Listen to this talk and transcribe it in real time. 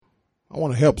I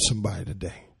want to help somebody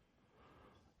today.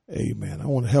 Amen. I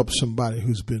want to help somebody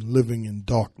who's been living in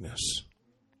darkness.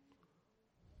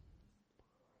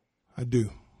 I do.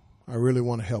 I really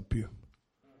want to help you.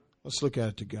 Let's look at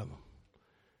it together.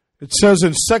 It says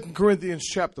in 2 Corinthians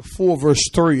chapter 4, verse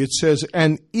 3, it says,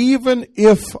 and even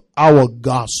if our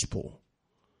gospel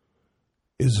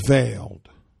is veiled,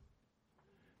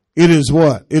 it is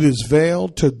what? It is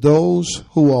veiled to those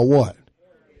who are what?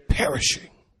 Perishing.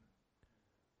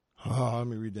 Let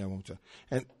me read that one more time.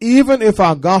 And even if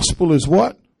our gospel is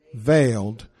what?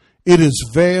 Veiled, it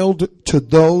is veiled to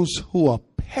those who are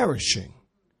perishing.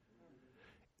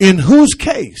 In whose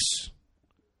case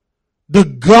the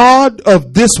God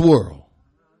of this world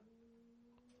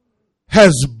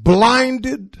has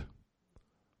blinded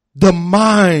the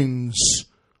minds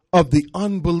of the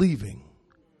unbelieving,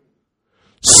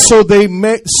 so that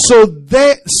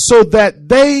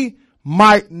they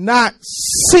might not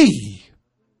see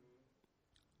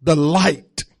the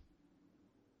light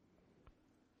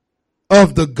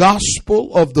of the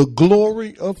gospel of the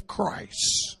glory of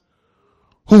Christ,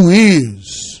 who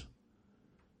is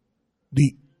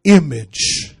the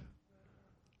image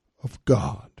of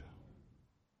God.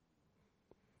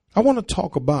 I want to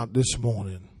talk about this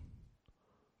morning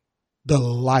the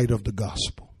light of the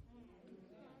gospel.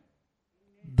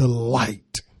 The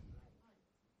light.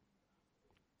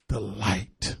 The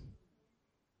light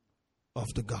of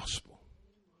the gospel.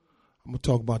 I'm going to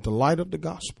talk about the light of the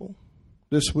gospel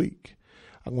this week.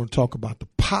 I'm going to talk about the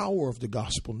power of the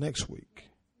gospel next week.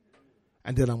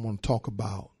 And then I'm going to talk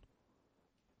about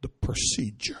the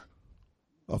procedure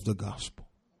of the gospel.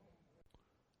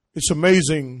 It's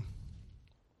amazing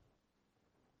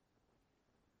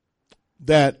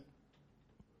that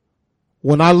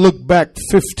when I look back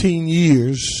 15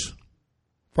 years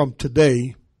from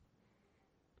today,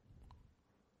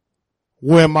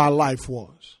 where my life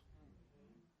was.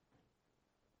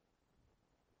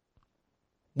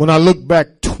 When I look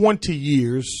back 20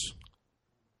 years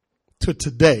to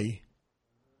today,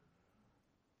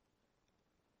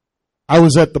 I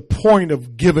was at the point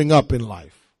of giving up in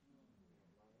life.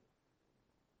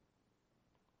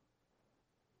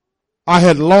 I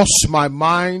had lost my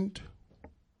mind,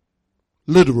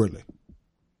 literally.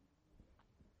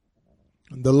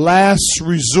 And the last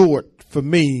resort for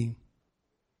me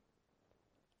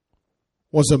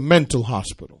was a mental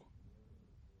hospital.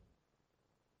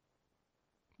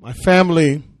 My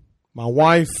family, my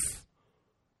wife,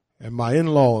 and my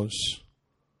in-laws,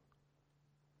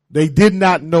 they did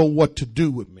not know what to do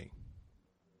with me.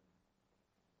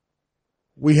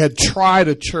 We had tried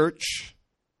a church,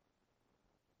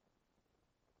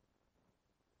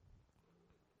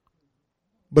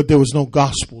 but there was no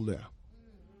gospel there.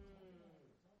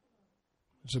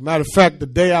 As a matter of fact, the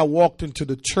day I walked into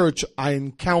the church, I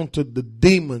encountered the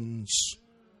demons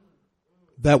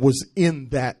that was in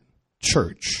that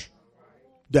church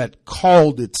that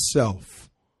called itself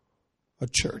a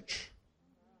church.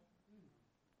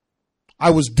 I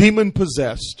was demon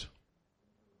possessed.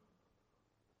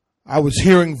 I was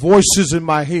hearing voices in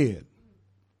my head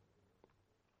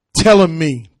telling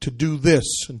me to do this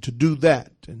and to do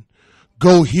that and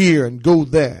go here and go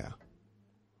there.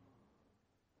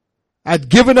 I'd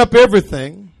given up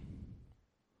everything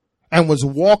and was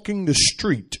walking the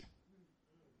street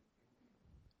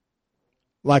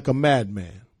like a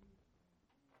madman.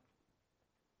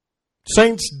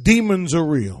 Saints, demons are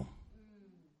real.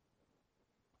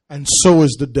 And so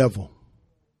is the devil.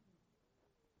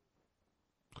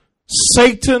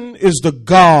 Satan is the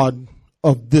god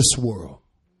of this world.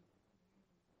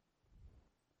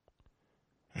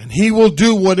 And he will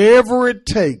do whatever it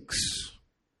takes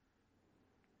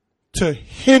to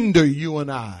hinder you and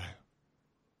I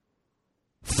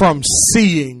from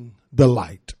seeing the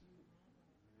light.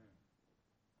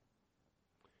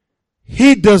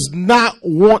 He does not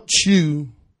want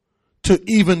you to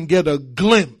even get a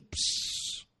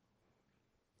glimpse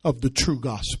of the true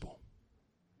gospel.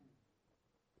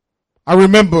 I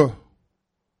remember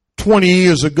 20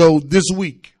 years ago this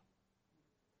week,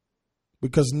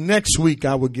 because next week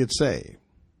I would get saved,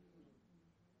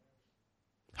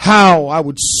 how I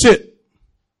would sit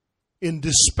in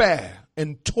despair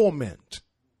and torment.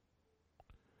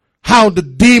 How the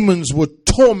demons were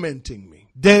tormenting me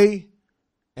day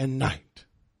and night.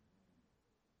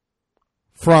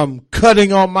 From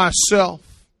cutting on myself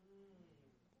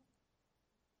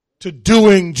to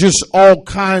doing just all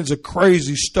kinds of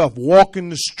crazy stuff. Walking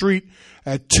the street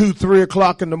at 2, 3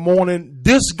 o'clock in the morning.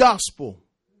 This gospel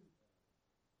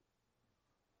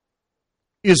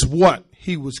is what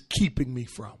he was keeping me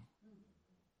from.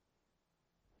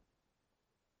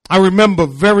 I remember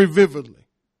very vividly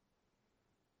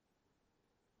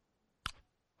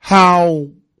how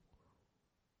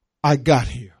I got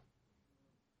here.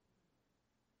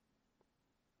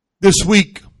 This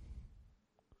week,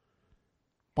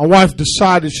 my wife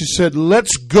decided, she said,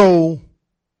 let's go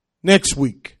next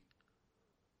week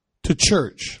to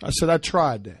church. I said, I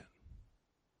tried that.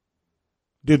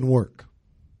 Didn't work.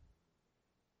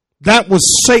 That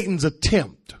was Satan's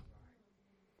attempt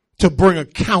to bring a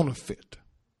counterfeit.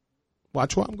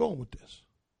 Watch where I'm going with this.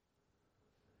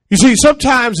 You see,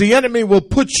 sometimes the enemy will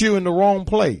put you in the wrong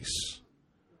place.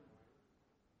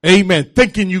 Amen.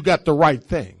 Thinking you got the right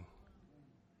thing.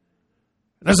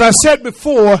 And as I said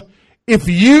before, if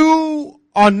you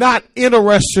are not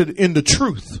interested in the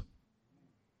truth,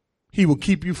 he will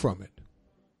keep you from it.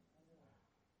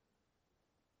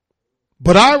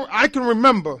 But I can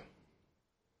remember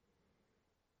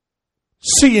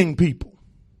seeing people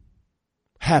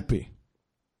happy,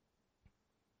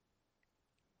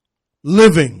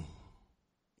 living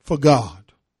for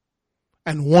God,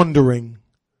 and wondering,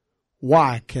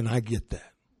 why can I get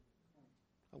that?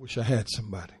 I wish I had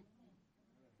somebody.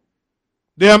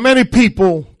 There are many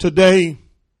people today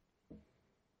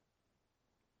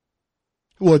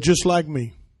who are just like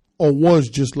me, or was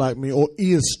just like me, or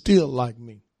is still like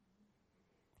me,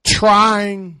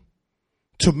 trying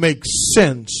to make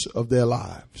sense of their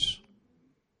lives.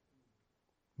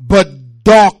 But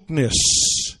darkness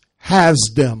has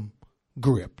them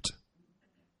gripped.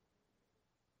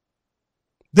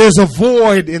 There's a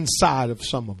void inside of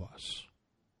some of us.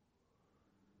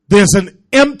 There's an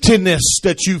emptiness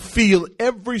that you feel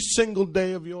every single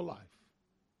day of your life.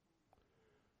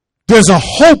 There's a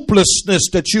hopelessness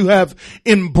that you have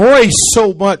embraced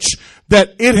so much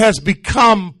that it has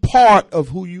become part of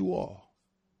who you are.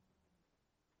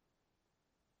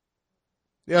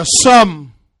 There are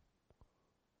some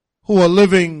who are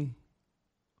living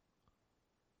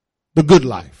the good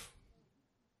life,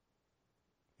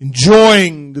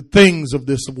 enjoying the things of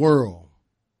this world.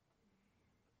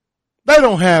 They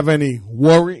don't have any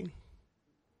worry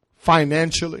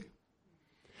financially.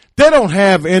 They don't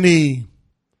have any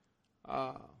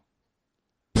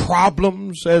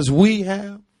problems as we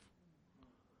have.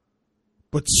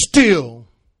 But still,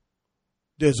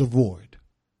 there's a void.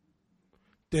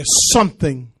 There's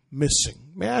something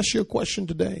missing. May I ask you a question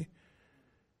today?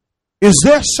 Is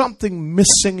there something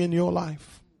missing in your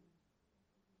life?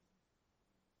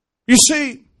 You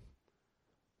see,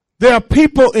 there are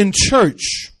people in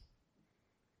church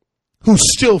who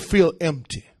still feel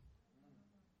empty.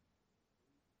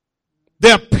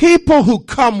 There are people who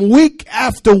come week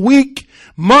after week,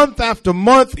 month after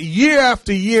month, year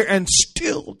after year, and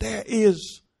still there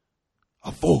is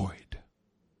a void.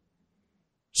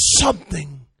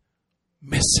 Something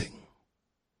missing.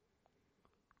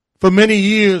 For many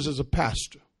years as a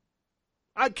pastor,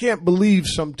 I can't believe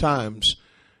sometimes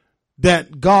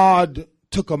that God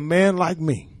took a man like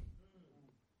me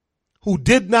who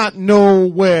did not know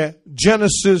where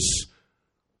Genesis,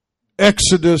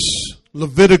 Exodus,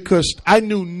 Leviticus, I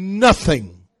knew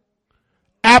nothing,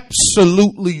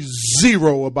 absolutely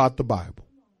zero about the Bible.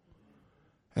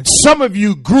 And some of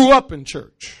you grew up in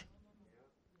church.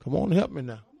 Come on, help me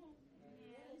now.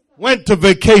 Went to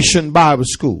vacation Bible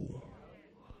school.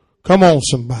 Come on,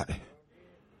 somebody.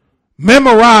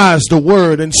 Memorized the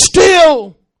word, and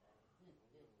still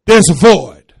there's a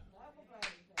void.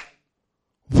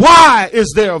 Why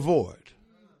is there a void?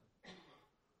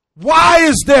 Why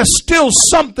is there still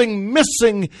something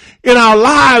missing in our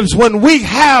lives when we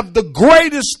have the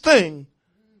greatest thing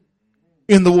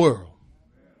in the world?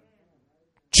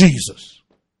 Jesus.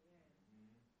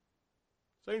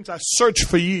 Saints, I searched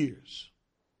for years.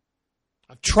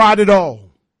 I've tried it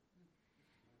all.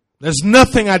 There's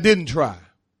nothing I didn't try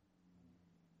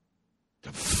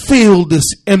to fill this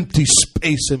empty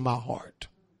space in my heart.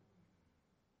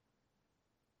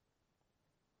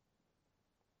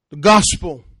 The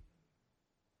gospel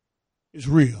is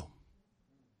real.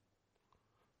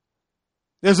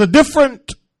 There's a difference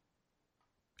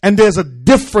in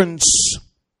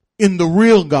the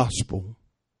real gospel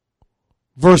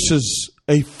versus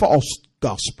a false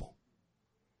gospel.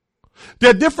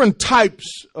 There are different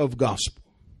types of gospel.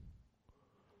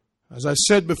 As I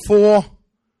said before,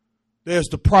 there's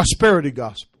the prosperity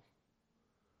gospel.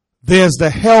 There's the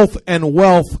health and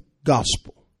wealth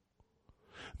gospel.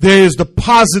 There is the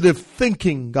positive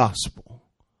thinking gospel.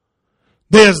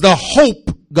 There's the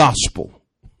hope gospel.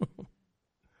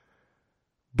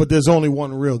 But there's only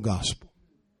one real gospel.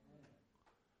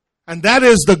 And that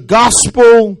is the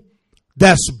gospel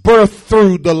that's birthed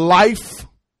through the life,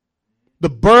 the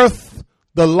birth,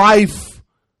 the life,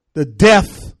 the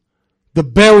death, the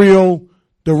burial,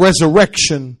 the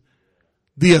resurrection,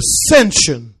 the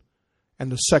ascension,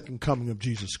 and the second coming of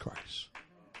Jesus Christ.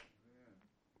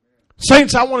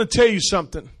 Saints, I want to tell you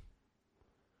something.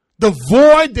 The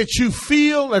void that you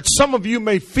feel, that some of you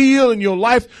may feel in your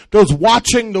life, those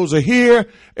watching, those are here,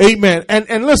 amen.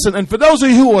 And listen, and for those of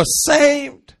you who are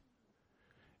saved,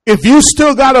 if you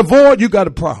still got a void, you got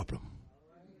a problem.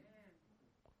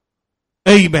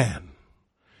 Amen.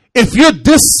 If you're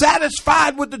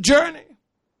dissatisfied with the journey,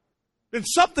 then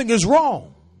something is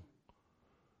wrong.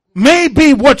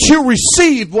 Maybe what you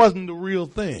received wasn't the real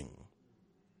thing.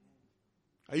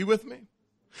 Are you with me?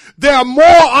 There are more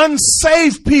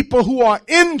unsaved people who are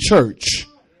in church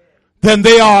than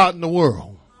they are out in the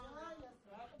world.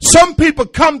 Some people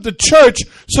come to church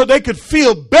so they could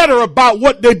feel better about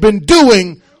what they've been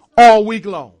doing all week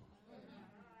long.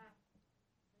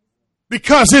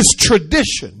 Because it's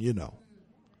tradition, you know.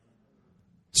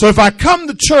 So if I come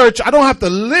to church, I don't have to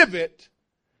live it,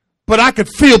 but I could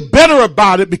feel better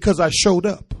about it because I showed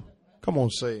up. Come on,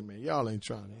 say amen. Y'all ain't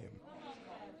trying to hear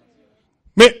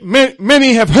me.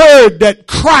 Many have heard that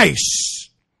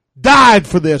Christ died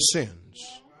for their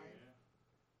sins.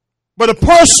 But a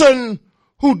person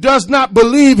who does not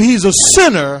believe he's a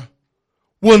sinner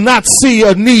will not see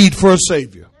a need for a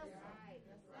Savior.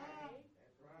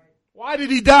 Why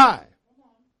did he die?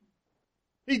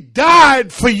 He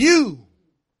died for you.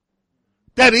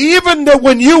 That even that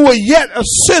when you were yet a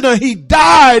sinner, he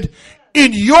died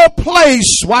in your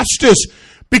place. Watch this.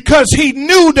 Because he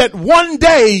knew that one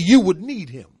day you would need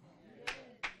him.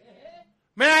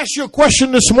 May I ask you a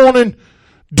question this morning?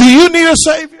 Do you need a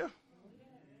Savior?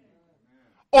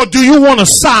 Or do you want a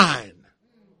sign?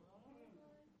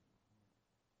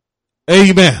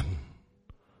 Amen.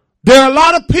 There are a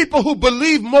lot of people who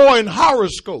believe more in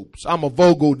horoscopes. I'm a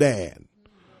Virgo dad.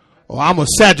 Or I'm a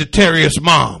Sagittarius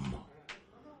mom.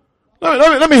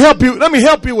 Let me help you. Let me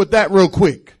help you with that real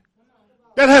quick.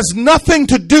 That has nothing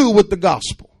to do with the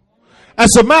gospel.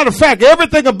 As a matter of fact,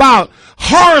 everything about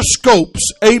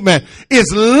horoscopes, amen,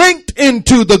 is linked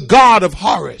into the god of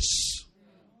Horus.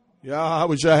 Yeah, I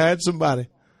wish I had somebody.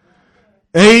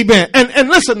 Amen. And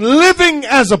listen, living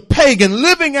as a pagan,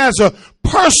 living as a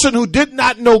person who did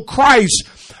not know Christ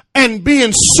and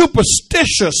being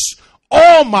superstitious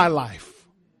all my life,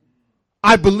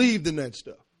 I believed in that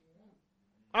stuff.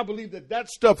 I believe that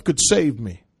stuff could save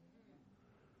me.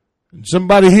 And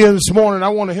somebody here this morning, I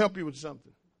want to help you with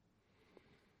something.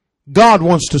 God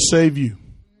wants to save you.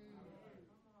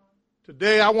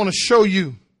 Today I want to show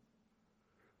you.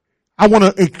 I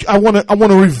want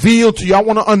to reveal to you. I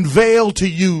want to unveil to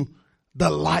you the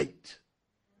light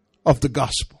of the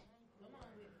gospel.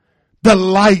 The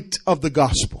light of the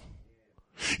gospel.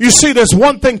 You see, there's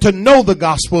one thing to know the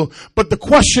gospel, but the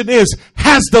question is,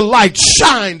 has the light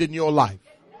shined in your life?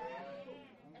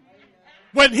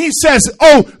 When he says,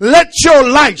 oh, let your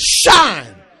light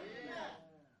shine.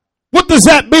 What does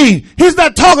that mean? He's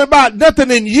not talking about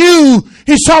nothing in you.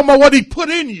 He's talking about what he put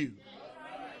in you.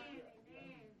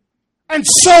 And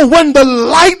so when the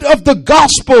light of the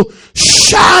gospel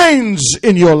shines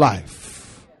in your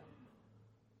life,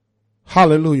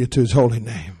 hallelujah to his holy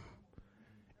name,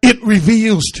 it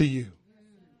reveals to you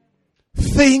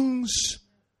things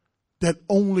that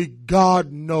only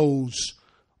God knows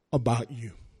about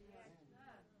you.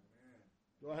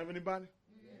 Do I have anybody?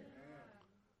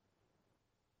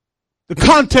 The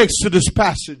context of this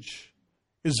passage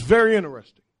is very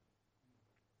interesting.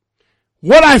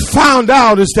 What I found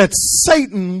out is that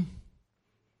Satan,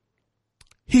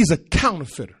 he's a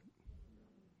counterfeiter.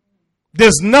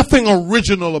 There's nothing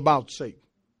original about Satan.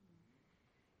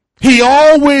 He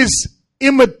always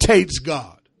imitates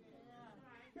God.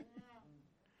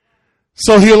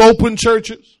 So he'll open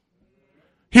churches.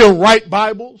 He'll write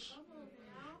Bibles.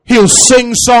 He'll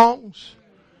sing songs.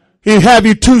 He'll have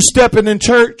you two-stepping in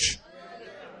church.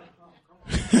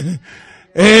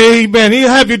 Amen. He'll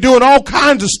have you doing all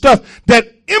kinds of stuff that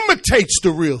imitates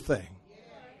the real thing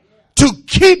to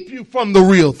keep you from the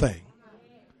real thing.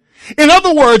 In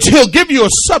other words, he'll give you a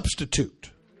substitute.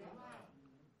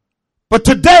 But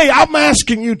today, I'm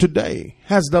asking you today,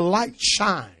 has the light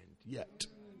shined yet?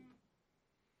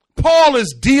 Paul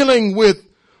is dealing with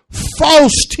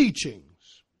false teachings.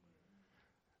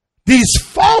 These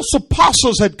false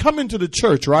apostles had come into the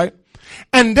church, right?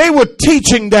 And they were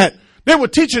teaching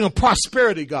a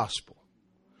prosperity gospel.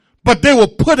 But they were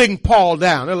putting Paul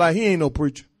down. They're like, he ain't no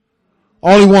preacher.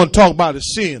 All he want to talk about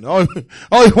is sin. All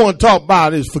he want to talk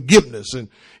about is forgiveness. And,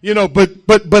 you know, but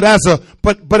as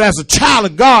a child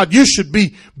of God, you should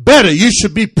be better. You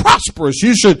should be prosperous.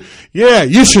 You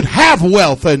should have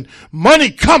wealth and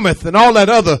money cometh and all that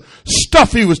other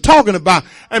stuff he was talking about.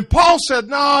 And Paul said,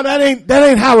 no, that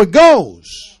ain't how it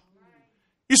goes.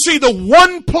 You see, the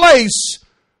one place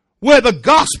where the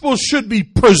gospel should be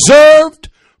preserved,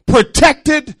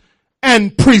 protected,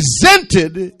 and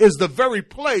presented is the very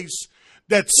place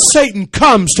that Satan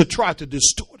comes to try to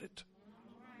distort it.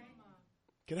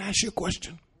 Can I ask you a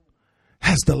question?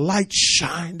 Has the light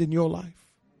shined in your life?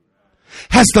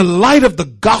 Has the light of the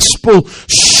gospel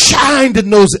shined in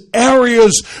those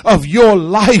areas of your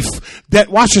life that,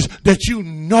 watch this, that you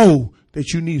know that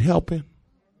you need help in?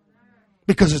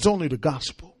 Because it's only the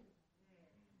gospel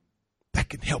that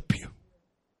can help you,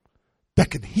 that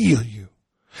can heal you,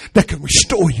 that can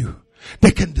restore you,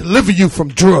 that can deliver you from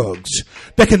drugs,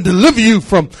 that can deliver you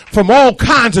from all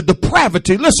kinds of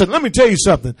depravity. Listen, let me tell you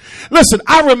something. Listen,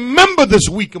 I remember this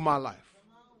week of my life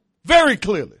very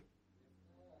clearly.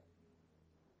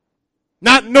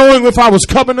 Not knowing if I was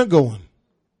coming or going.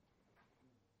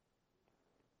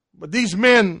 But these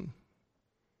men,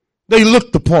 they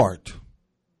looked the part.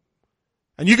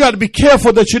 And you got to be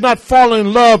careful that you're not falling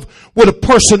in love with a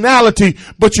personality,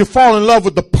 but you fall in love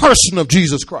with the person of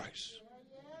Jesus Christ.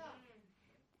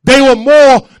 They were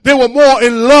more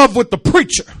in love with the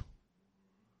preacher,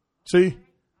 see,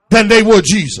 than they were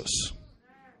Jesus.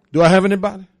 Do I have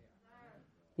anybody?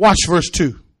 Watch verse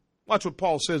 2. Watch what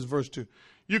Paul says in verse 2.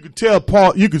 You can tell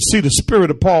Paul, you can see the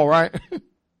spirit of Paul, right?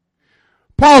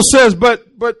 Paul says, but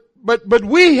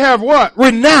we have what?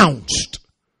 Renounced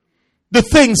the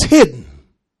things hidden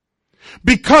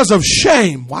because of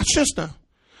shame. Watch this now.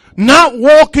 Not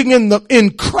walking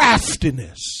in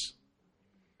craftiness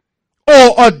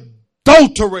or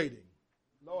adulterating.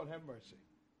 Lord have mercy.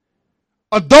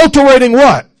 Adulterating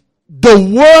what? The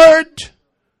word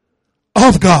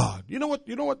of God. You know what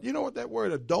that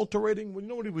word adulterating, you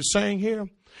know what he was saying here?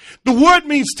 The word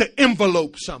means to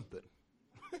envelope something.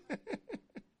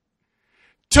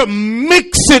 To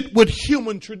mix it with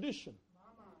human tradition.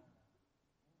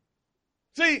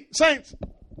 See, saints,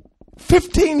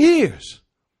 15 years.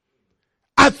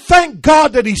 I thank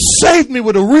God that he saved me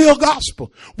with a real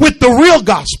gospel, with the real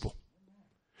gospel.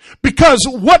 Because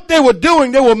what they were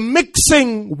doing, they were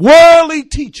mixing worldly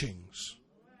teachings.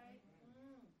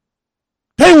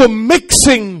 They were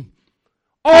mixing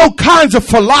all kinds of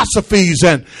philosophies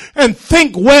and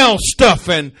think well stuff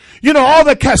and, you know, all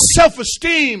that kind of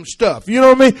self-esteem stuff. You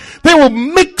know what I mean? They were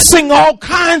mixing all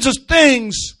kinds of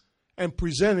things and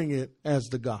presenting it as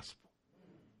the gospel.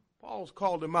 Paul's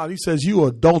called them out. He says, you are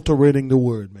adulterating the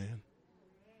word, man.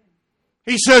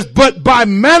 He says, but by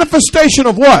manifestation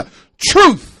of what?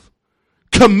 Truth.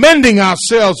 Commending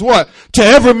ourselves what? To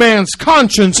every man's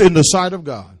conscience in the sight of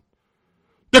God.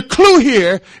 The clue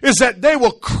here is that they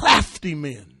were crafty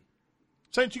men.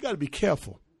 Saints, you got to be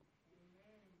careful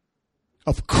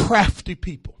of crafty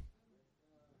people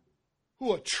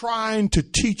who are trying to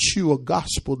teach you a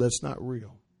gospel that's not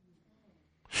real.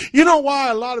 You know why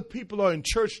a lot of people are in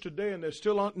church today and they're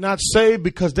still not saved?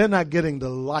 Because they're not getting the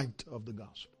light of the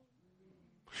gospel.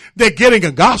 They're getting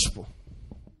a gospel,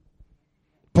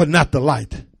 but not the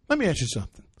light. Let me ask you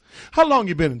something. How long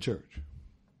you been in church?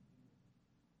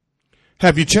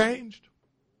 Have you changed?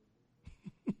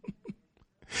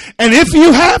 And if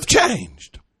you have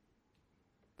changed,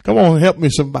 come on, help me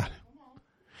somebody.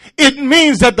 It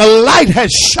means that the light has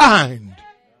shined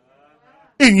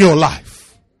in your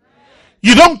life.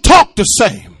 You don't talk the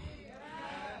same.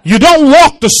 You don't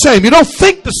walk the same. You don't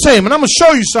think the same. And I'm going to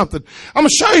show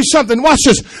you something. Watch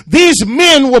this. These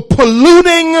men were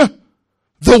polluting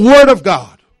the word of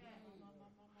God.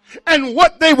 And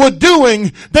what they were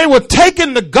doing, they were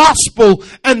taking the gospel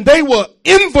and they were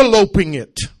enveloping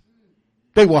it.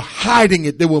 They were hiding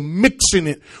it. They were mixing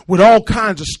it with all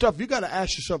kinds of stuff. You got to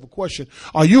ask yourself a question.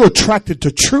 Are you attracted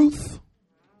to truth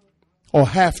or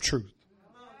half truth?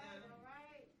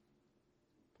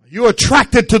 Are you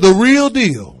attracted to the real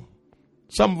deal?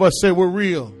 Some of us say we're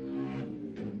real.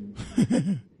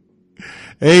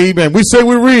 Amen. We say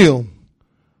we're real,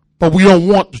 but we don't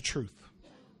want the truth.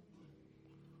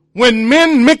 When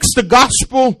men mix the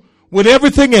gospel with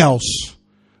everything else,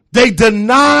 they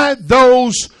deny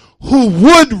those who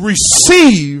would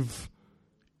receive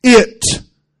it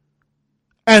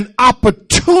an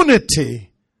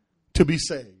opportunity to be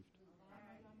saved.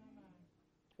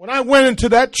 When I went into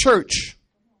that church,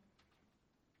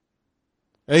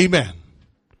 amen,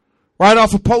 right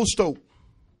off of Post Oak,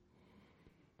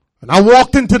 and I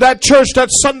walked into that church that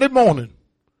Sunday morning,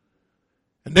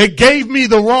 and they gave me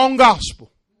the wrong gospel,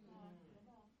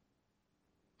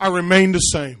 I remained the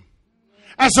same.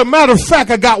 As a matter of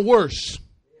fact, I got worse.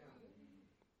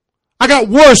 I got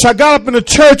up in the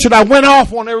church and I went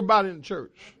off on everybody in the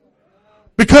church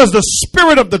because the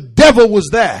spirit of the devil was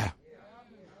there.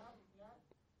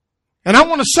 And I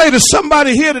want to say to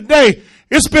somebody here today,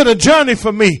 It's been a journey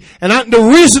for me. And the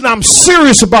reason I'm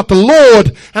serious about the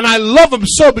Lord and I love him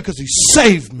so because he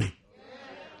saved me.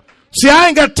 See, I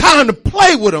ain't got time to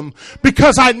play with him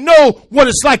because I know what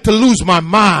it's like to lose my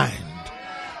mind.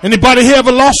 Anybody here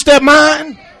ever lost their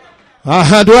mind? Do I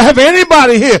have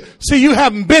anybody here? See, you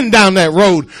haven't been down that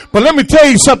road. But let me tell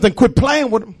you something. Quit playing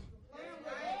with him.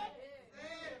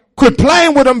 Quit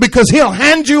playing with him because he'll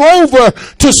hand you over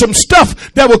to some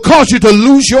stuff that will cause you to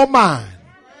lose your mind.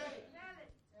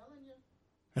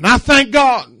 And I thank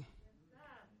God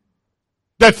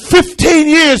that 15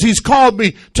 years he's called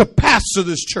me to pastor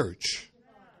this church.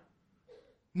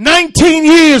 19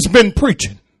 years been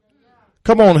preaching.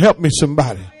 Come on, help me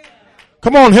somebody.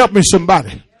 Come on, help me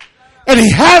somebody. And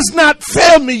he has not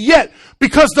failed me yet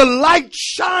because the light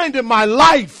shined in my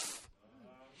life.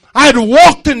 I had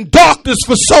walked in darkness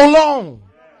for so long.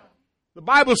 The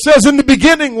Bible says in the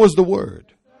beginning was the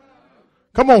Word.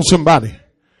 Come on, somebody.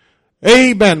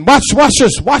 Amen. Watch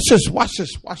this.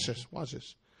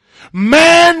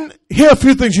 Man, here are a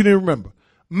few things you need to remember.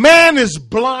 Man is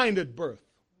blind at birth.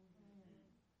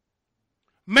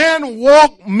 Men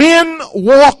walk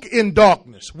in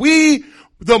darkness.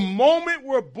 The moment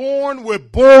we're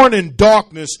born in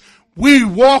darkness. We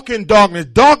walk in darkness.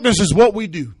 Darkness is what we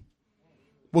do.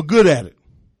 We're good at it.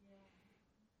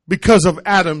 Because of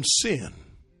Adam's sin.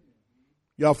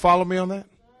 Y'all follow me on that?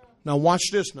 Now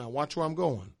watch this now. Watch where I'm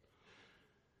going.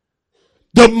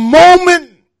 The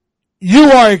moment you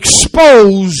are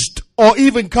exposed or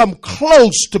even come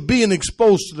close to being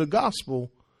exposed to the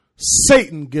gospel,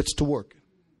 Satan gets to work.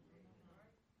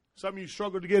 Some of you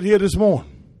struggled to get here this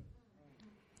morning.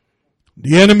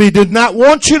 The enemy did not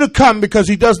want you to come because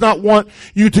he does not want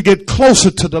you to get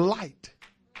closer to the light.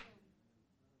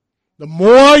 The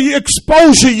more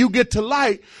exposure you get to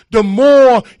light, the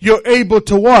more you're able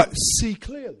to what? See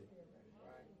clearly.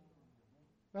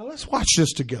 Now let's watch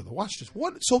this together. Watch this.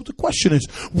 So the question is,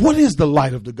 what is the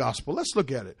light of the gospel? Let's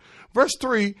look at it. Verse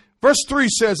 3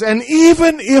 says, and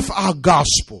even if our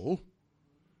gospel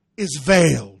is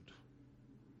veiled.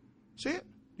 See it?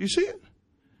 You see it?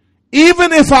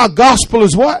 Even if our gospel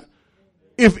is what?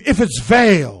 If it's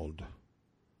veiled.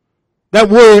 That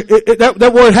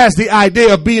word has the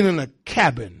idea of being in a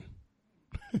cabin.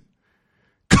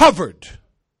 Covered.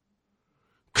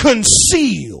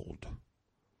 Concealed.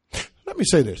 Let me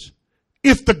say this.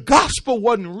 If the gospel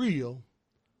wasn't real,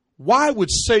 why would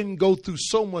Satan go through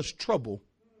so much trouble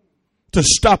to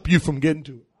stop you from getting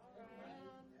to it?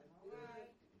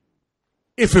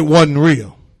 If it wasn't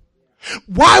real.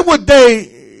 Why would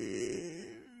they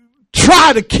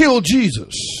try to kill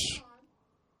Jesus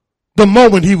the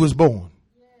moment he was born?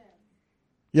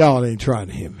 Y'all ain't trying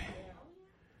to hear me.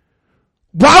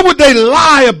 Why would they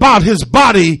lie about his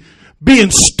body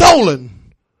being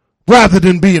stolen rather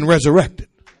than being resurrected?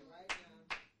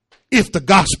 If the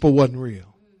gospel wasn't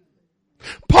real.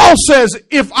 Paul says,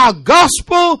 if our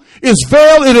gospel is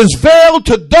veiled, it is veiled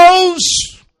to those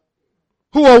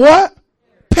who are what?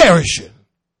 Perishing.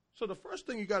 So the first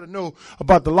thing you got to know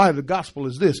about the light of the gospel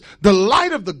is this. The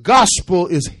light of the gospel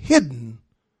is hidden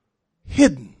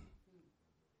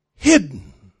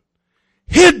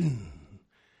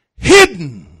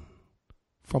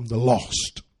from the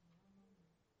lost.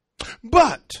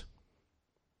 But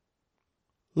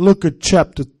look at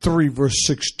chapter 3, verse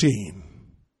 16.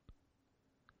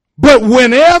 But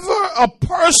whenever a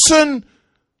person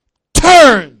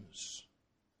turns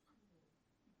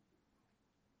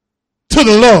to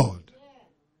the Lord.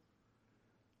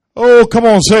 Oh, come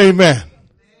on, say amen.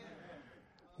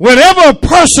 Whenever a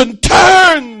person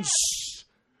turns,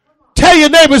 tell your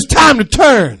neighbor it's time to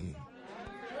turn.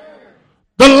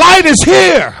 The light is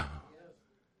here.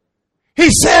 He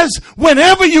says,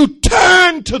 whenever you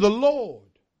turn to the Lord,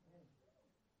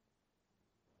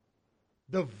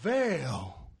 the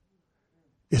veil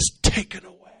is taken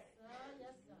away.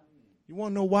 You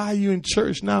want to know why you're in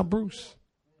church now, Bruce?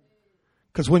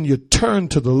 Because when you turn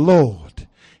to the Lord,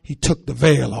 he took the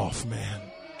veil off, man.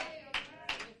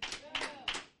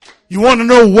 You want to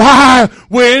know why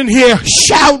we're in here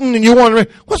shouting and you're wondering,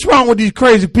 what's wrong with these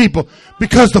crazy people?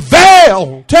 Because the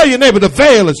veil, tell your neighbor, the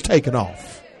veil is taken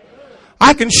off.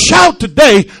 I can shout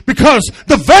today because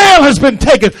the veil has been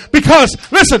taken. Because,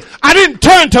 listen, I didn't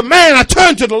turn to man, I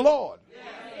turned to the Lord.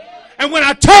 And when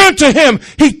I turned to him,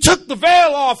 he took the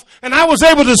veil off and I was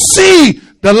able to see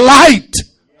the light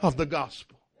of the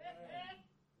gospel.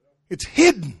 It's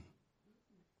hidden.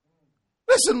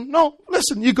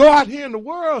 Listen, you go out here in the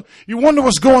world, you wonder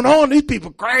what's going on. These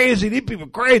people crazy.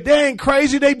 They ain't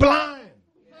crazy, they blind.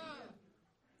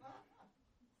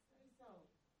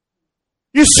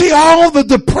 You see all the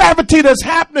depravity that's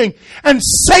happening. And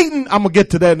Satan, I'm going to get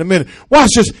to that in a minute.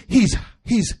 Watch this.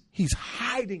 He's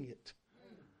hiding it.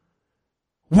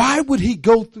 Why would he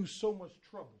go through so much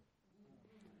trouble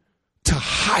to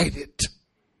hide it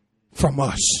from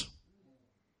us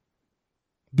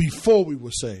before we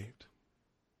were saved?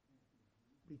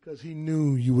 Because he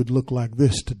knew you would look like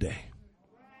this today.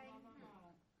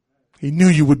 He knew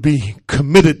you would be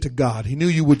committed to God. He knew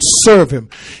you would serve him.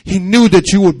 He knew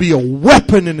that you would be a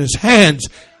weapon in his hands.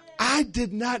 I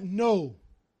did not know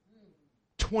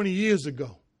 20 years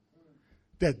ago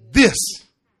that this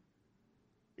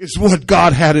is what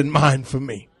God had in mind for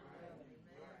me.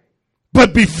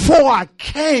 But before I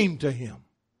came to him,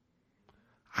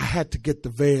 I had to get the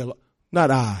veil.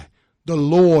 The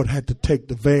Lord had to take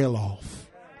the veil off.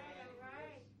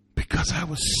 Because I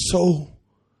was so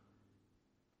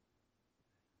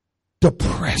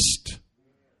depressed,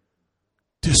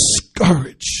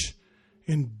 discouraged,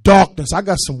 in darkness. I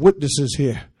got some witnesses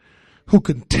here who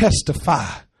can testify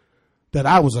that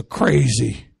I was a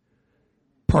crazy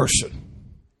person.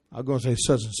 I'm going to say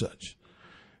such and such.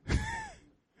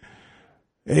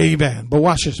 Amen. But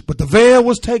watch this. But the veil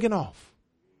was taken off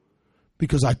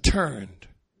because I turned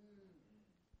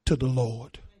to the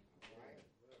Lord.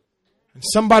 And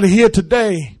somebody here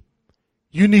today,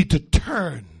 you need to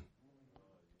turn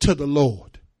to the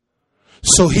Lord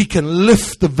so he can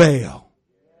lift the veil.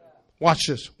 Watch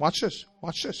this. Watch this.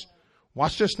 Watch this.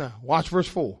 Watch this now. Watch verse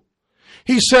 4.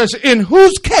 He says, in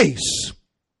whose case?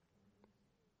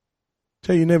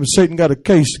 Tell your neighbor, Satan got a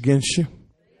case against you.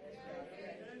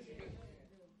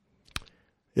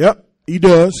 Yep, he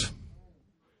does.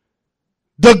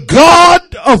 The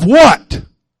God of what?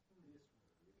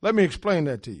 Let me explain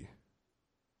that to you.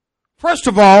 First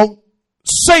of all,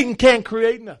 Satan can't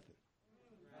create nothing.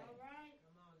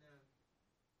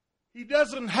 He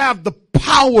doesn't have the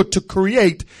power to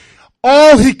create.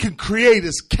 All he can create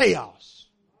is chaos.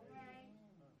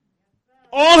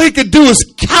 All he can do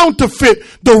is counterfeit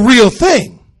the real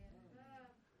thing.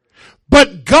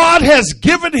 But God has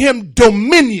given him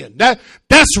dominion.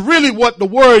 That's really what the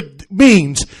word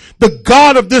means. The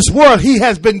God of this world, he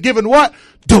has been given what?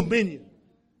 Dominion.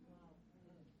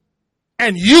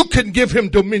 And you can give him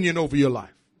dominion over your life.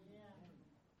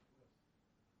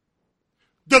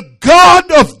 The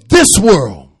God of this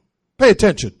world. Pay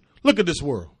attention. Look at this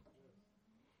world.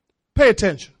 Pay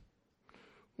attention.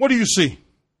 What do you see?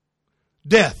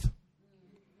 Death,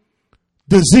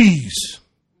 disease,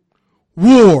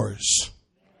 wars,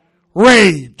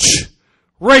 rage,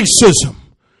 racism,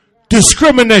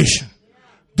 discrimination,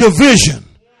 division,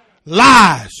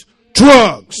 lies,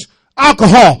 drugs,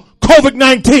 alcohol,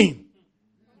 COVID-19.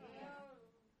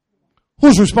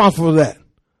 Who's responsible for that?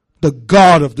 The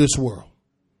God of this world.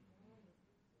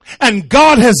 And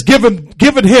God has given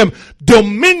him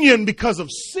dominion because of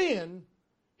sin.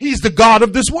 He's the God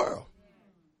of this world.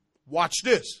 Watch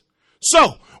this.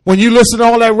 So, when you listen to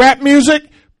all that rap music,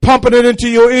 pumping it into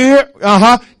your ear,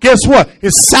 guess what?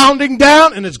 It's sounding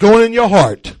down and it's going in your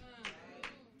heart.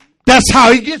 That's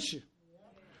how he gets you.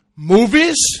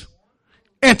 Movies,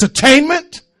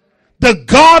 entertainment. The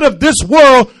God of this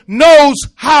world knows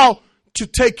how to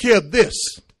take care of this,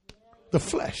 the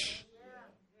flesh.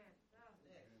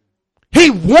 He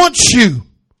wants you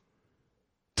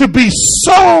to be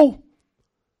so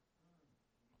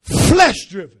flesh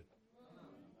driven.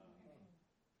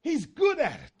 He's good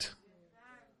at it.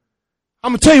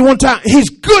 I'm going to tell you one time, he's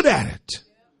good at it.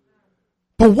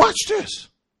 But watch this.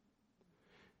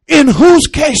 In whose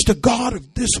case the God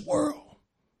of this world.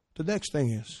 The next thing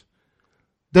is,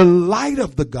 the light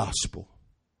of the gospel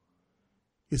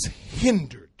is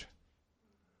hindered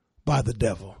by the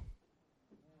devil.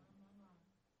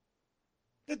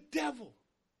 The devil.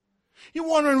 You're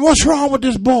wondering, what's wrong with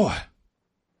this boy?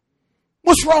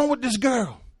 What's wrong with this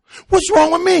girl? What's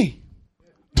wrong with me?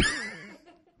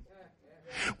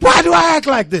 Why do I act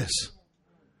like this?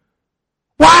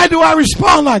 Why do I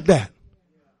respond like that?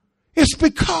 It's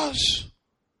because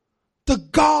the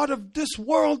God of this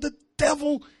world, the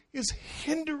devil, is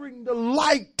hindering the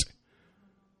light.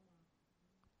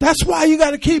 That's why you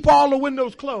got to keep all the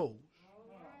windows closed.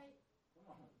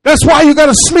 That's why you got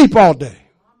to sleep all day.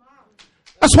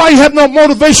 That's why you have no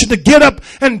motivation to get up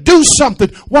and do something.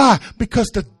 Why? Because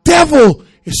the devil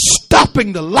is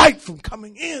stopping the light from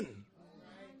coming in.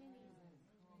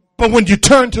 But when you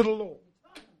turn to the Lord,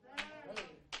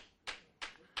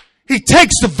 he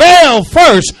takes the veil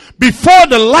first. Before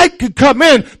the light could come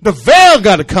in, the veil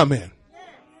got to come in.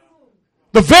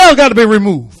 The veil got to be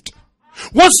removed.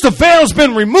 Once the veil's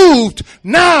been removed,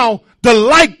 now the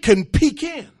light can peek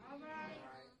in.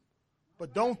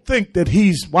 But don't think that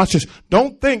watch this,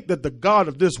 don't think that the God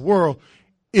of this world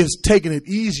is taking it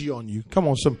easy on you. Come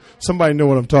on, somebody know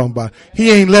what I'm talking about. He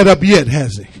ain't let up yet,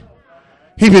 has he?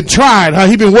 He been trying, huh?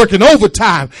 He been working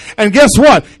overtime. And guess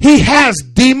what? He has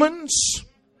demons.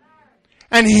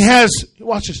 And he has,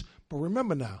 watch this, but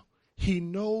remember now, he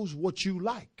knows what you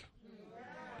like.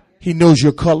 He knows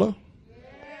your color.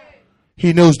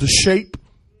 He knows the shape.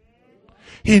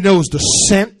 He knows the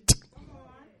scent.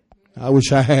 I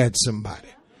wish I had somebody.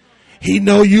 He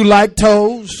know you like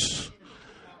toes.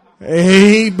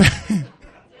 Amen.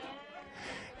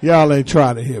 Y'all ain't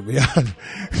trying to hear me.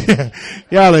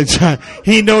 Y'all ain't trying.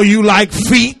 He know you like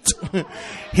feet.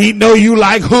 He know you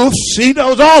like hoofs. He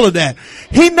knows all of that.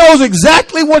 He knows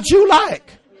exactly what you like.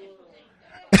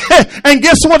 And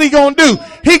guess what he gonna do?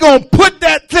 He gonna put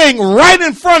that thing right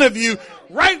in front of you,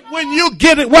 right when you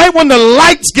get it, right when the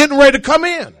light's getting ready to come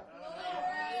in.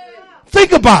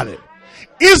 Think about it.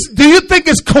 Do you think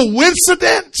it's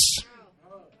coincidence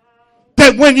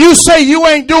that when you say you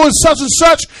ain't doing such and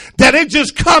such, that it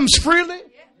just comes freely?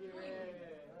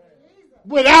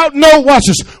 Without watch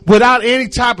this, without any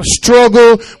type of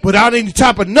struggle, without any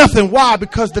type of nothing. Why?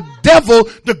 Because the devil,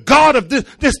 the God of this,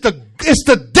 it's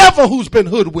the devil who's been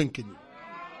hoodwinking you.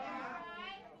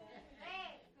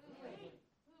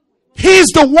 He's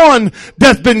the one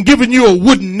that's been giving you a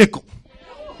wooden nickel.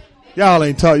 Y'all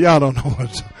ain't talking. Y'all don't know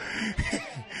what.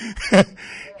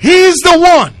 He's the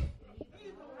one.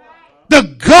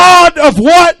 The God of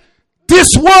what? This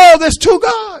world. There's two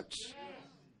gods.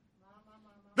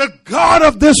 The God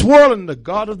of this world and the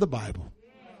God of the Bible.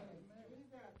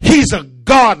 He's a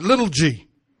God, little g.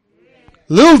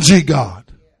 Little g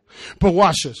God. But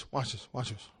watch this. Watch this. Watch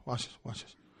this. Watch this. Watch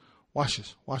this. Watch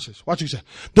this. Watch this. Watch what you say.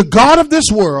 The God of this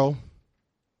world.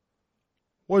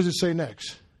 What does it say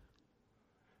next?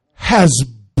 Has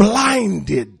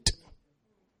blinded.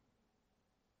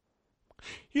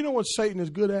 You know what Satan is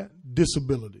good at?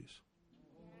 Disabilities.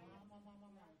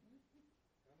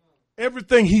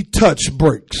 Everything he touched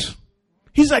breaks.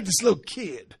 He's like this little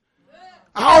kid.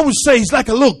 I always say he's like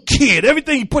a little kid.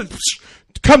 Everything he puts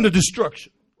come to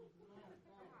destruction.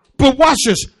 But watch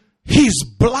this. He's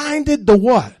blinded the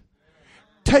what?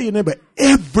 Tell your neighbor,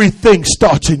 everything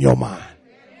starts in your mind.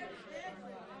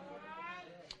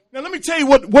 Now let me tell you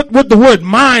what the word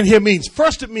mind here means.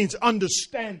 First, it means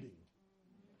understanding.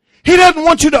 He doesn't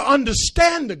want you to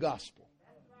understand the gospel.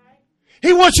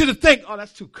 He wants you to think, oh,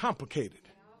 that's too complicated.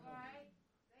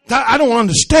 I don't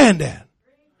understand that.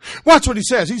 Watch what he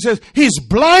says. He says, he's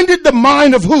blinded the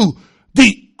mind of who?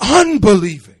 The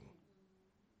unbelieving.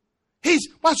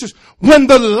 Watch this. When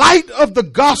the light of the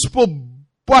gospel,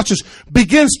 watch this,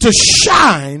 begins to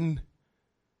shine,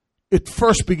 it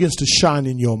first begins to shine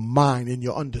in your mind, in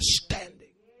your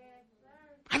understanding.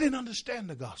 I didn't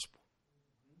understand the gospel.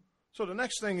 So the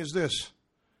next thing is this.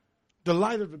 The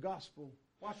light of the gospel,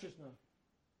 watch this now,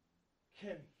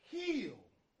 can heal.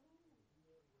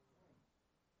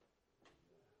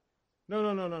 No.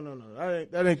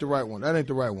 That ain't the right one. That ain't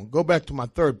the right one. Go back to my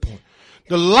third point.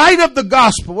 The light of the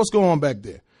gospel, what's going on back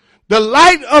there? The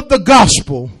light of the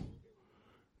gospel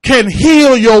can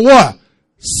heal your what?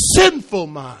 Sinful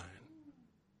mind.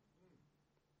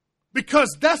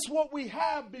 Because that's what we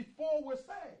have before we're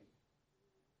saved.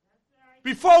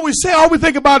 Before we say all we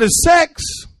think about is sex.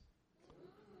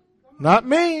 Not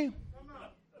me.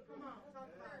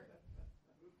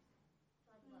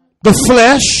 The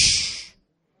flesh.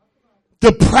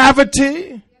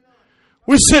 Depravity.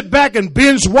 We sit back and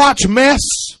binge watch mess.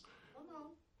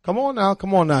 Come on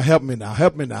now. Help me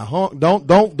now.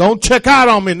 Don't check out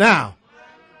on me now.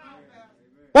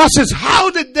 Watch this.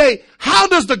 How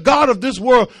does the God of this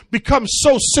world become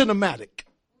so cinematic?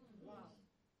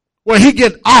 Where he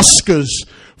get Oscars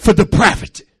for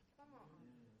depravity.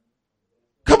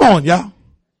 Come on, y'all.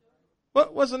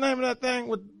 What's the name of that thing?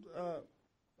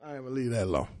 I ain't gonna leave that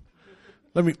alone.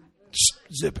 Let me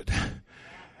zip it.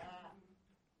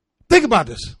 Think about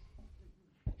this.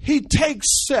 He takes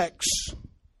sex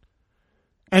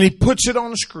and he puts it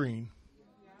on the screen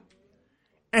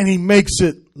and he makes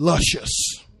it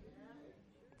luscious,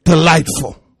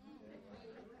 delightful.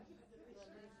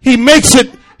 He makes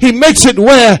it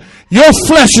where your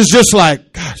flesh is just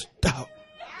like, gosh, dog.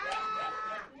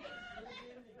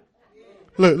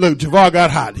 Look, Javar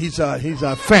got hot. He's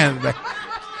a fan.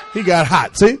 He got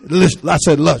hot. See? I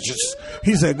said luscious.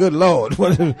 He said, good Lord.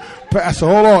 Pastor,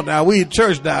 hold on now. We in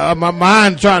church now. My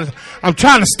mind I'm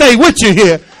trying to stay with you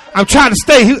here. I'm trying to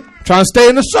stay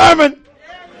in the sermon.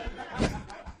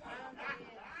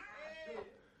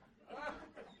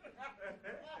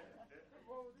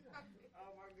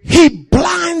 He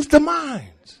blinds the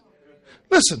minds.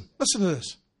 Listen to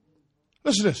this.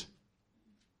 Listen to this.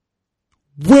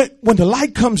 When the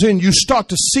light comes in, you start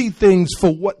to see things for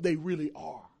what they really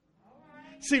are.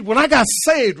 See, when I got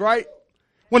saved, right?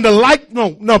 When the light,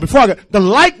 before I got,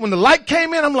 when the light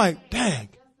came in, I'm like, dang.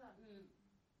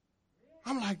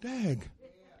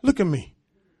 Look at me.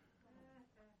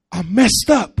 I messed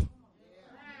up.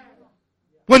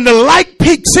 When the light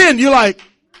peeks in, you're like,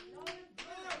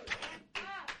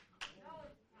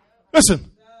 listen,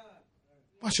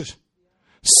 watch this.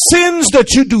 Sins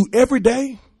that you do every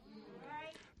day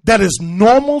that is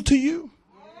normal to you,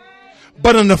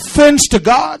 but an offense to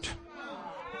God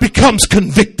becomes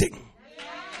convicting.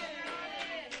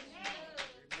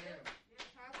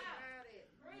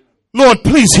 Lord,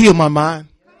 please heal my mind.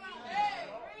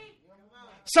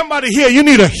 Somebody here, you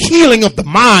need a healing of the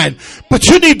mind, but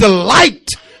you need the light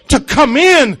to come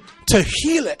in to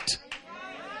heal it.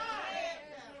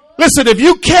 Listen, if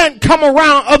you can't come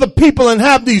around other people and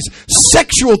have these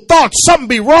sexual thoughts, something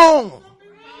be wrong.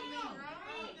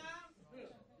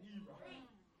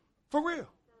 For real.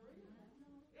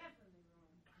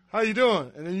 How you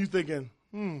doing? And then you thinking,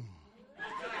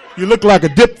 you look like a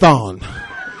diphthong.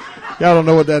 Y'all don't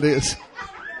know what that is.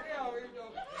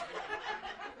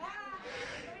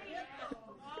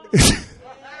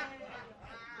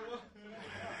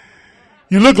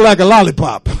 You look like a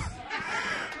lollipop.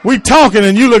 We talking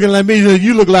and you looking at me,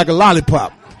 you look like a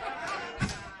lollipop.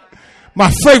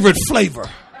 My favorite flavor.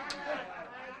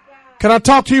 Can I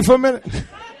talk to you for a minute?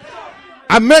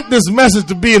 I meant this message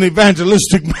to be an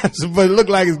evangelistic message, but it looked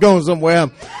like it's going somewhere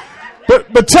else.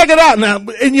 But check it out now.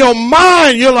 In your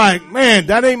mind, you're like, man,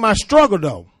 that ain't my struggle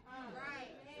though.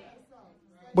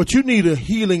 But you need a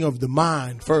healing of the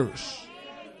mind first.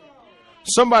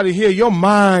 Somebody here, your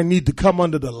mind need to come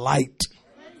under the light.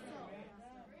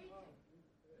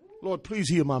 Lord, please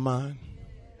heal my mind.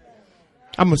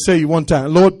 I'm going to say you one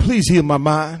time. Lord, please heal my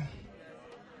mind.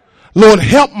 Lord,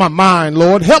 help my mind,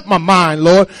 Lord. Help my mind,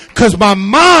 Lord. Because my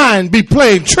mind be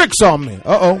playing tricks on me.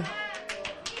 Uh-oh.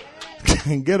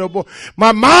 Get up, boy.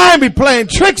 My mind be playing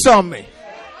tricks on me.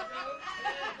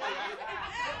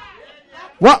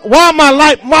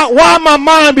 Why my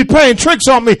mind be playing tricks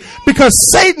on me? Because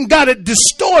Satan got it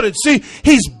distorted. See,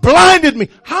 he's blinded me.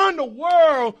 How in the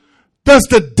world does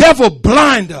the devil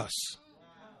blind us?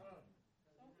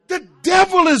 The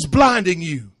devil is blinding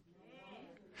you.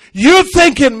 You're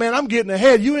thinking, man, I'm getting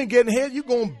ahead. You ain't getting ahead. You're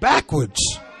going backwards.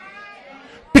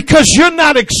 Because you're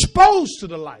not exposed to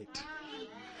the light.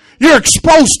 You're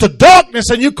exposed to darkness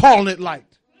and you're calling it light.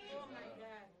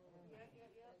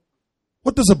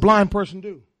 What does a blind person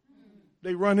do?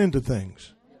 They run into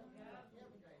things.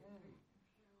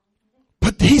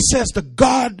 But he says the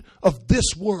God of this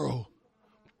world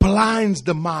blinds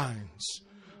the minds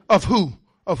of who?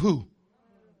 Of who?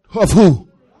 Of who?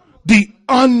 The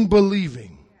unbelieving.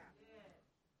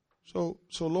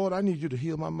 So Lord, I need you to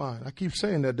heal my mind. I keep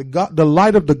saying that. The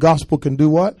light of the gospel can do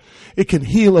what? It can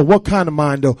heal a what kind of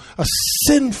mind though? A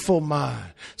sinful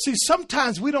mind. See,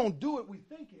 sometimes we don't do it, we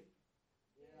think it.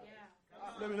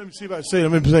 Let me see if I say it.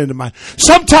 Let me say it in mind.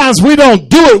 Sometimes we don't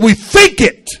do it, we think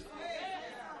it.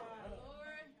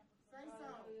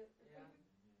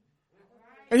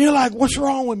 And you're like, what's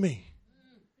wrong with me?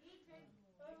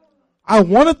 I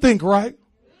want to think right.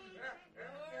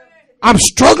 I'm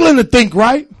struggling to think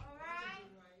right.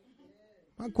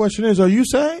 My question is, are you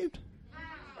saved?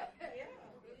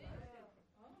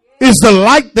 Is the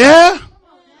light there?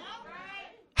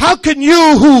 How can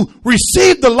you who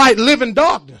received the light live in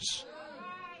darkness?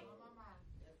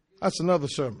 That's another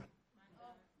sermon.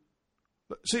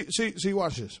 See,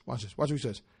 watch this. Watch what he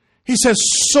says. He says,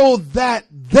 so that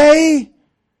they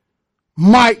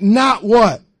might not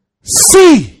what?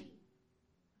 See.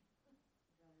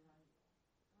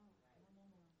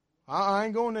 I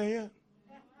ain't going there yet.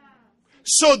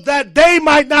 So that they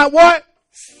might not what?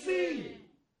 See.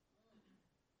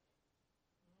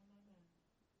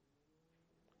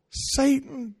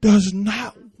 Satan does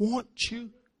not want you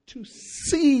to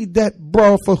see that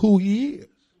bro for who he is.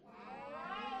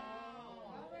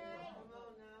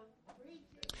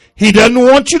 He doesn't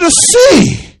want you to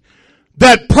see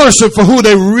that person for who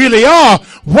they really are.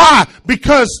 Why?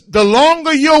 Because the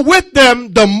longer you're with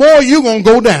them, the more you're going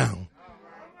to go down.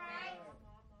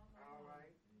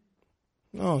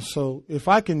 Oh, so if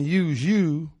I can use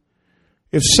you,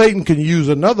 if Satan can use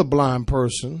another blind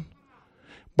person,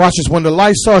 watch this, when the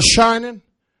light starts shining,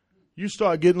 you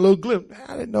start getting a little glimpse.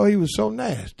 I didn't know he was so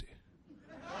nasty.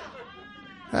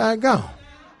 I go.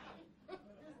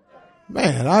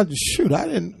 Man,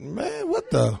 what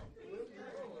the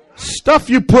stuff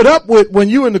you put up with when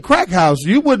you in the crack house,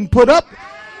 you wouldn't put up.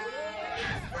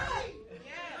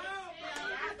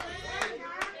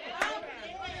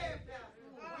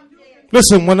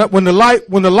 Listen, when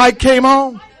the light came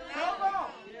on,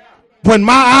 when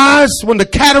the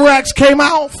cataracts came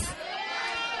off,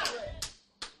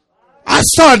 I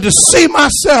started to see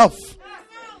myself.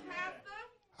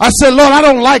 I said, Lord, I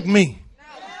don't like me.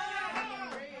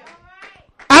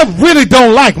 I really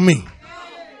don't like me.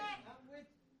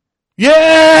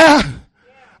 Yeah,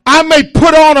 I may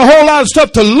put on a whole lot of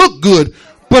stuff to look good,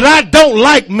 but I don't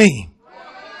like me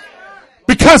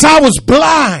because I was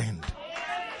blind.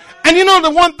 And you know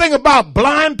the one thing about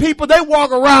blind people, they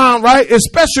walk around, right?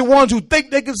 Especially ones who think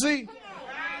they can see.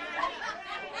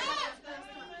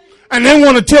 And they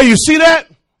want to tell you, see that?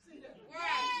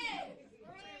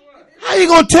 How you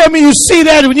going to tell me you see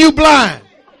that when you blind?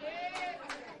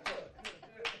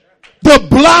 The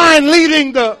blind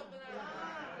leading the...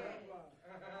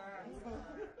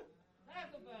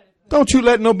 Don't you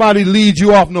let nobody lead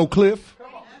you off no cliff.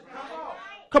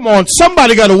 Come on,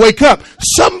 somebody got to wake up.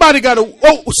 Somebody got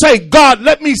to say, God,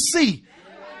 let me see.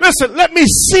 Listen, let me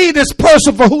see this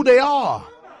person for who they are.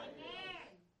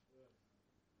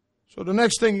 So the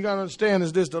next thing you got to understand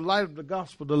is this: the light of the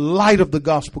gospel. The light of the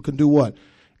gospel can do what?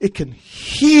 It can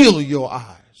heal your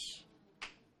eyes.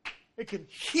 It can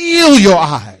heal your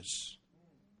eyes.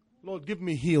 Lord, give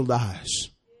me healed eyes.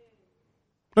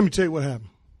 Let me tell you what happened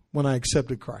when I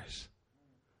accepted Christ.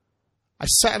 I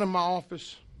sat in my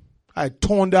office. I had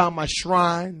torn down my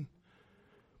shrine.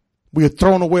 We had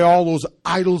thrown away all those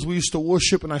idols we used to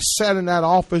worship. And I sat in that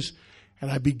office and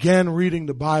I began reading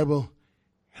the Bible,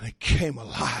 and it came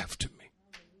alive to me.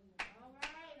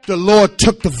 The Lord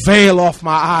took the veil off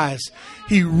my eyes.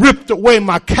 He ripped away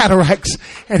my cataracts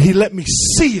and he let me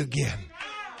see again.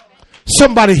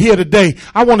 Somebody here today,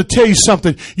 I want to tell you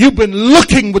something. You've been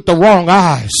looking with the wrong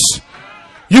eyes.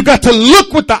 You got to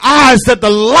look with the eyes that the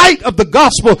light of the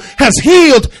gospel has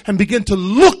healed and begin to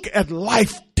look at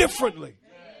life differently.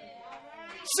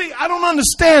 See, I don't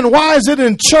understand. Why is it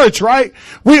in church, right?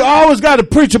 We always got to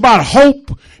preach about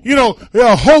hope. You know,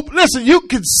 hope. Listen, you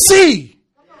can see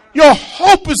your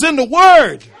hope is in the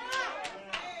word.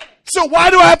 So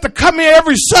why do I have to come here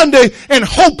every Sunday and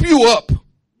hope you up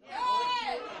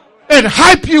and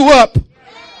hype you up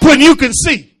when you can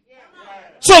see?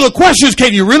 So the question is,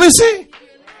 can you really see?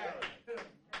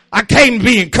 I came to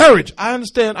be encouraged. I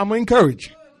understand. I'm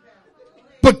encouraged.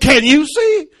 But can you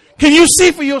see? Can you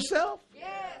see for yourself?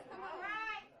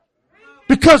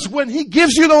 Because when he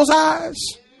gives you those eyes,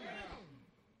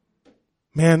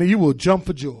 man, you will jump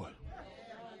for joy.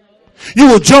 You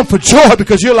will jump for joy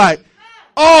because you're like,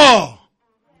 oh,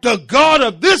 the God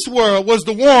of this world was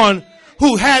the one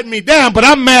who had me down, but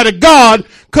I'm mad at God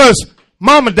because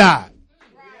mama died.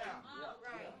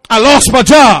 I lost my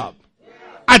job.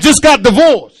 I just got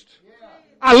divorced.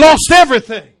 I lost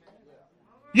everything.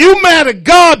 You mad at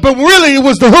God, but really it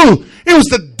was the who? It was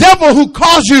the devil who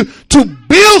caused you to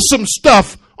build some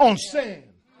stuff on sand.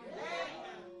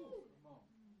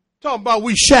 Talking about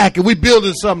we shack and we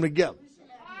building something together.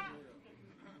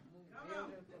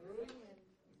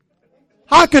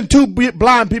 How can two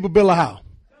blind people build a house?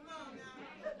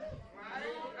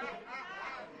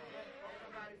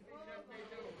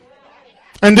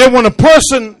 And then when a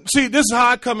person, see, this is how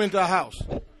I come into a house.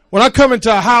 When I come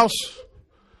into a house,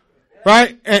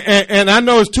 right, and I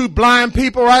know it's two blind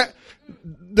people, right,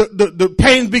 the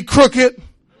panes be crooked,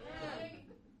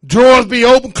 drawers be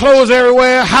open, clothes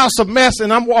everywhere, house a mess,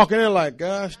 and I'm walking in like,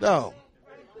 gosh, dog,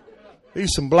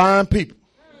 these some blind people.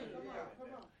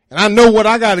 And I know what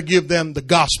I got to give them, the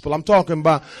gospel. I'm talking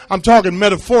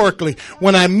metaphorically.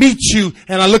 When I meet you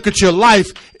and I look at your life,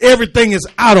 everything is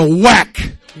out of whack.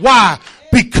 Why?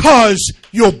 Because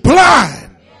you're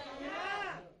blind.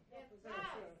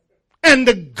 And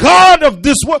the God of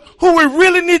this world, who we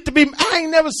really need to be, I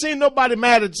ain't never seen nobody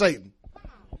mad at Satan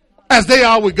as they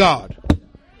are with God.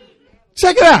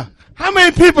 Check it out. How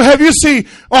many people have you seen,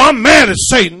 oh, I'm mad at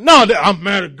Satan? No, I'm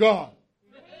mad at God.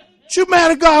 What you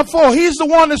mad at God for? He's the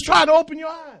one that's trying to open your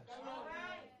eyes.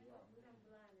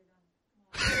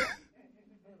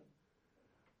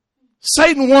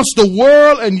 Satan wants the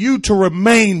world and you to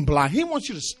remain blind. He wants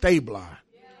you to stay blind.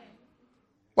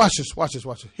 Watch this, watch this,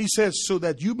 watch this. He says, so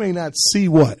that you may not see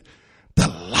what? The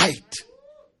light.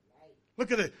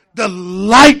 Look at it. The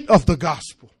light of the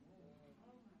gospel.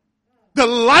 The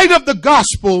light of the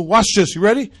gospel. Watch this. You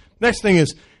ready? Next thing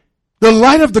is, the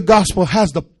light of the gospel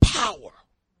has the power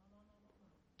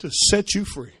to set you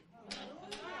free.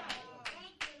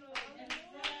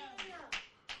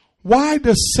 Why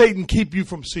does Satan keep you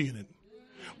from seeing it?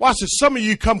 Watch this. Some of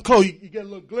you come close. You get a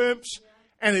little glimpse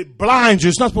and it blinds you.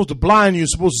 It's not supposed to blind you.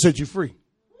 It's supposed to set you free.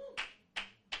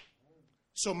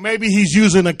 So maybe he's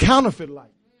using a counterfeit light.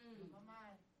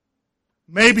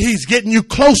 Maybe he's getting you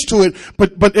close to it,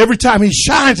 but every time he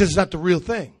shines, it's not the real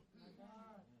thing.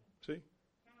 See?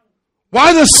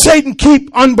 Why does Satan keep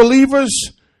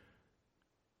unbelievers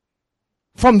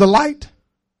from the light?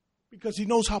 Because he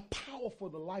knows how powerful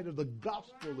the light of the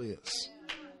gospel is.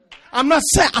 I'm not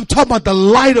saying, I'm talking about the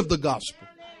light of the gospel.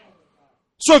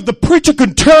 So if the preacher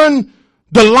can turn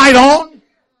the light on,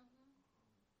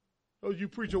 those you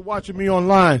preacher watching me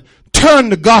online, turn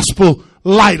the gospel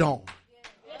light on.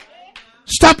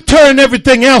 Stop turning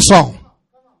everything else on.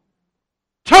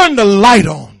 Turn the light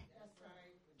on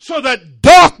so that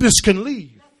darkness can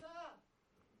leave.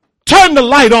 Turn the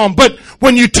light on, but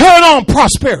when you turn on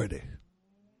prosperity,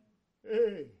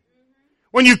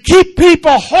 when you keep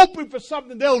people hoping for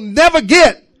something they'll never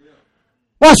get,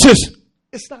 watch this,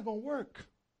 it's not going to work.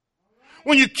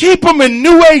 When you keep them in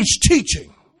New Age teaching,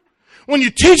 when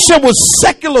you teach them with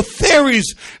secular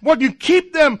theories, when you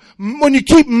keep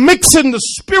mixing the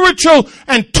spiritual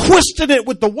and twisting it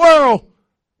with the world,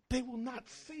 they will not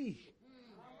see.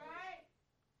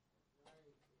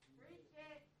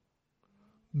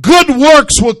 Good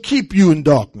works will keep you in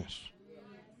darkness.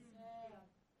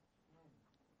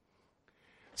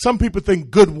 Some people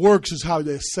think good works is how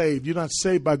they're saved. You're not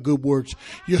saved by good works.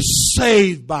 You're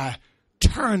saved by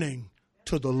turning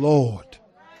to the Lord.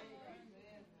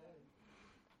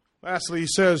 Lastly, he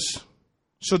says,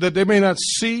 so that they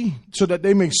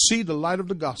may see the light of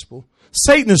the gospel.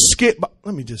 Satan is scared.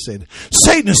 Let me just say that.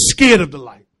 Satan is scared of the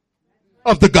light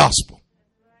of the gospel.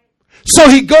 So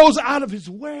he goes out of his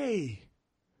way.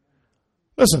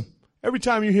 Listen, every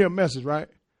time you hear a message, right?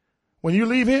 When you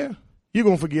leave here, you're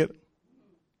going to forget it.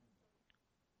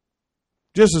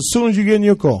 Just as soon as you get in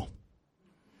your car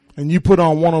and you put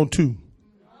on 102.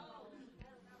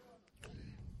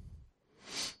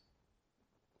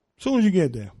 As soon as you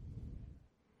get there.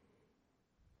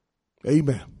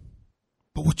 Amen.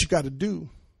 But what you got to do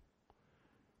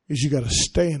is you got to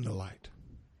stay in the light.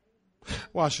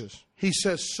 Watch this. He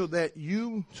says, so that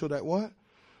you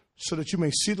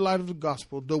may see the light of the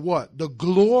gospel. The what? The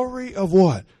glory of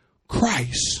what?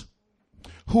 Christ,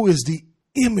 who is the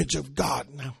image of God.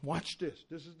 Now watch this.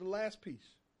 This is the last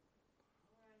piece.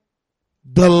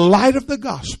 The light of the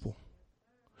gospel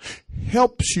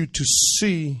helps you to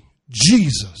see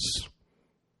Jesus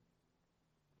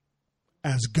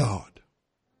as God.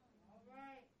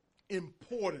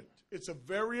 Important. It's a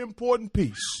very important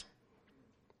piece.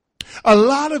 A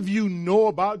lot of you know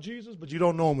about Jesus, but you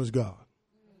don't know him as God.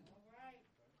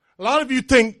 A lot of you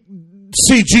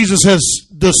see Jesus as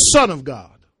the Son of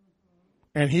God.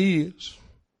 And he is.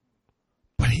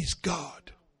 But he's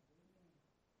God.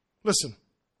 Listen,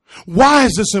 why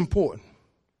is this important?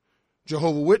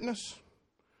 Jehovah's Witness,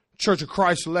 Church of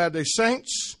Christ of Latter-day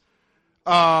Saints,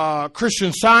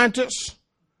 Christian Scientists,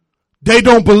 they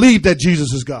don't believe that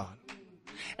Jesus is God.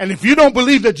 And if you don't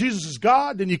believe that Jesus is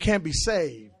God, then you can't be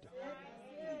saved.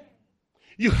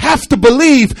 You have to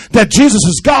believe that Jesus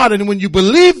is God. And when you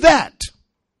believe that,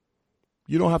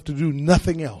 you don't have to do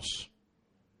nothing else.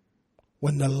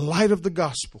 When the light of the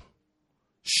gospel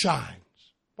shines.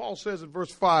 Paul says in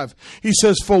verse 5, he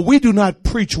says, for we do not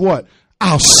preach what?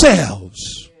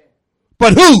 Ourselves.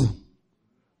 But who?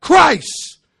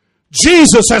 Christ.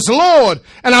 Jesus as Lord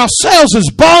and ourselves as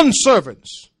bondservants.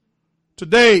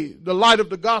 Today, the light of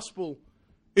the gospel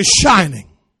is shining.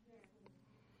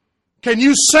 Can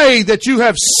you say that you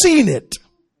have seen it?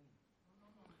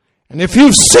 And if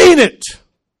you've seen it,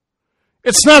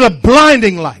 it's not a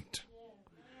blinding light.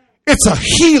 It's a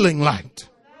healing light.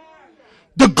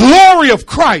 The glory of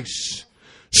Christ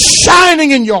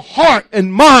shining in your heart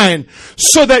and mind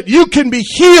so that you can be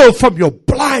healed from your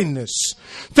blindness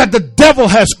that the devil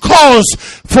has caused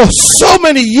for so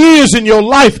many years in your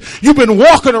life. You've been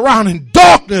walking around in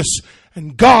darkness,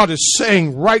 and God is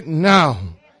saying right now,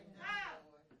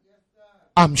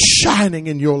 I'm shining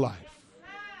in your life.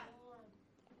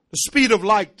 The speed of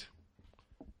light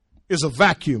is a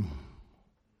vacuum.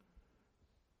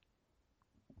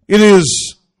 It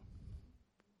is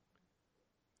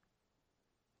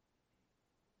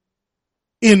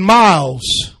in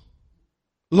miles.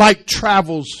 Light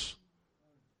travels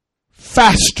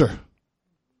faster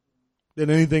than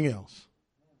anything else.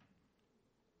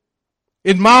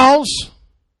 In miles,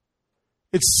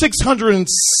 it's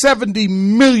 670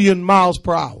 million miles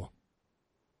per hour.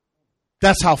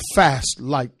 That's how fast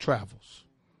light travels.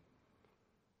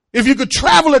 If you could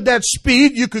travel at that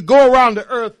speed, you could go around the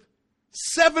earth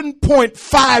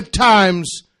 7.5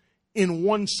 times in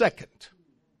 1 second.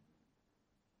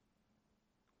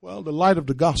 Well, the light of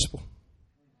the gospel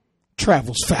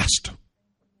travels faster.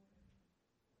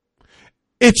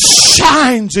 It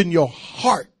shines in your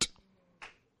heart.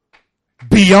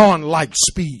 beyond light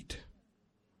speed.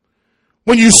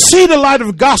 When you see the light of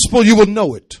the gospel, you will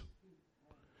know it.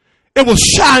 It will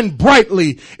shine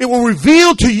brightly. It will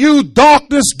reveal to you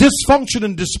darkness, dysfunction,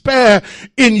 and despair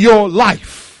in your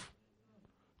life.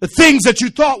 The things that you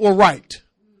thought were right,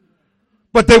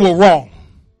 but they were wrong.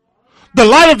 The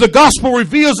light of the gospel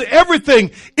reveals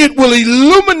everything. It will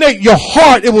illuminate your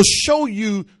heart. It will show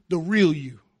you the real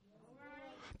you.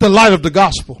 The light of the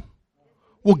gospel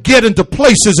will get into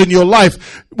places in your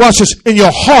life, watch this, in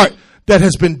your heart that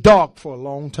has been dark for a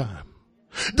long time.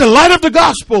 The light of the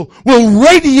gospel will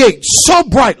radiate so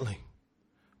brightly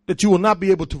that you will not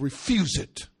be able to refuse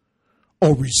it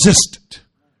or resist it,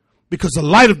 because the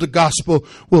light of the gospel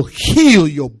will heal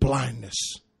your blindness.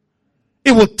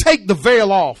 It will take the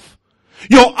veil off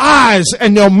your eyes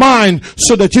and your mind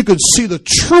so that you can see the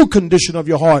true condition of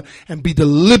your heart and be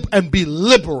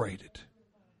liberated.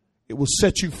 It will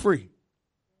set you free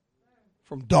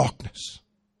from darkness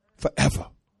forever.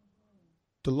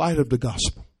 The light of the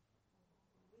gospel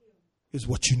is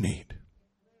what you need.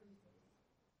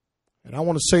 And I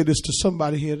want to say this to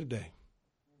somebody here today.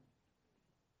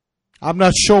 I'm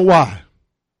not sure why.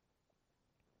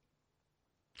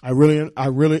 I'm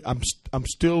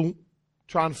still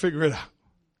trying to figure it out.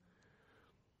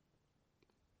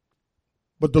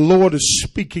 But the Lord is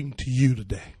speaking to you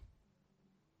today.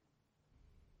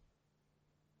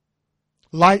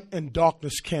 Light and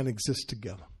darkness can't exist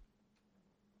together.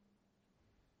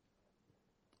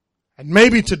 And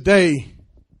maybe today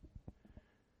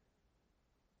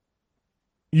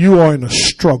you are in a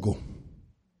struggle,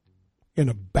 in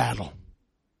a battle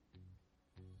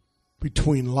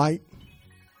between light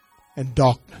and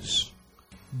darkness,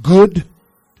 good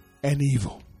and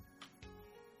evil.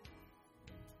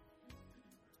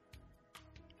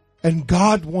 And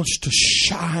God wants to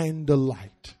shine the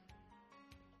light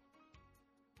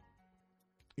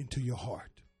into your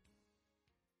heart.